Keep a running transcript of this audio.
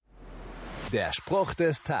Der Spruch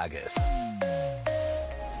des Tages.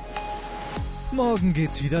 Morgen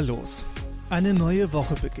geht's wieder los. Eine neue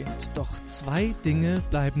Woche beginnt, doch 2 Dinge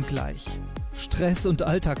bleiben gleich. Stress und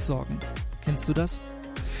Alltagssorgen. Kennst du das?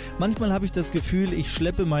 Manchmal habe ich das Gefühl, ich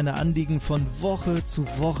schleppe meine Anliegen von Woche zu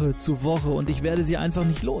Woche zu Woche und ich werde sie einfach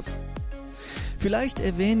nicht los. Vielleicht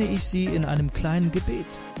erwähne ich sie in einem kleinen Gebet,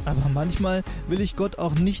 aber manchmal will ich Gott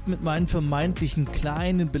auch nicht mit meinen vermeintlichen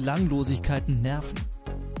kleinen Belanglosigkeiten nerven.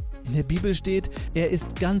 In der Bibel steht, er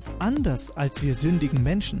ist ganz anders als wir sündigen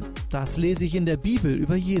Menschen. Das lese ich in der Bibel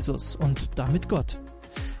über Jesus und damit Gott.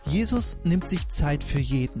 Jesus nimmt sich Zeit für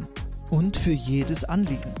jeden und für jedes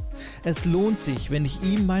Anliegen. Es lohnt sich, wenn ich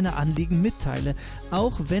ihm meine Anliegen mitteile,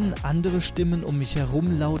 auch wenn andere Stimmen um mich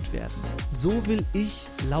herum laut werden. So will ich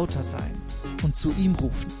lauter sein und zu ihm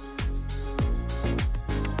rufen.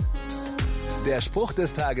 Der Spruch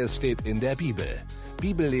des Tages steht in der Bibel.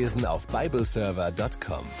 Bibellesen auf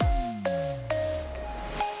bibleserver.com.